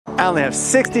I only have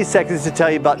 60 seconds to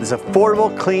tell you about this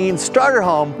affordable, clean starter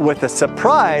home with a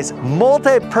surprise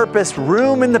multi-purpose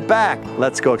room in the back.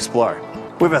 Let's go explore.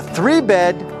 We have a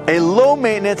 3-bed, a low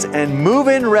maintenance and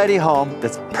move-in ready home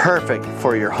that's perfect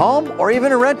for your home or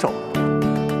even a rental.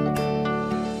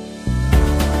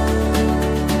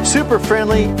 Super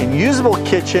friendly and usable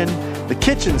kitchen. The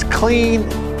kitchen's clean,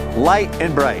 light,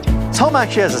 and bright. This home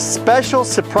actually has a special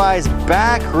surprise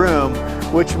back room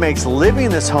which makes living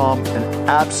in this home an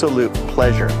absolute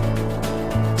pleasure.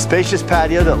 Spacious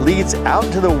patio that leads out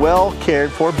into the well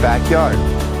cared for backyard.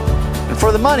 And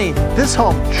for the money, this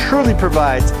home truly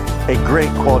provides a great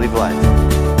quality of life.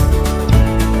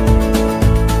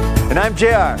 And I'm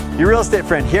JR, your real estate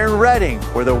friend here in Redding,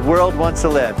 where the world wants to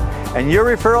live. And your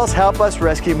referrals help us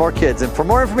rescue more kids. And for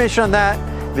more information on that,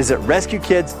 visit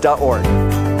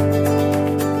rescuekids.org.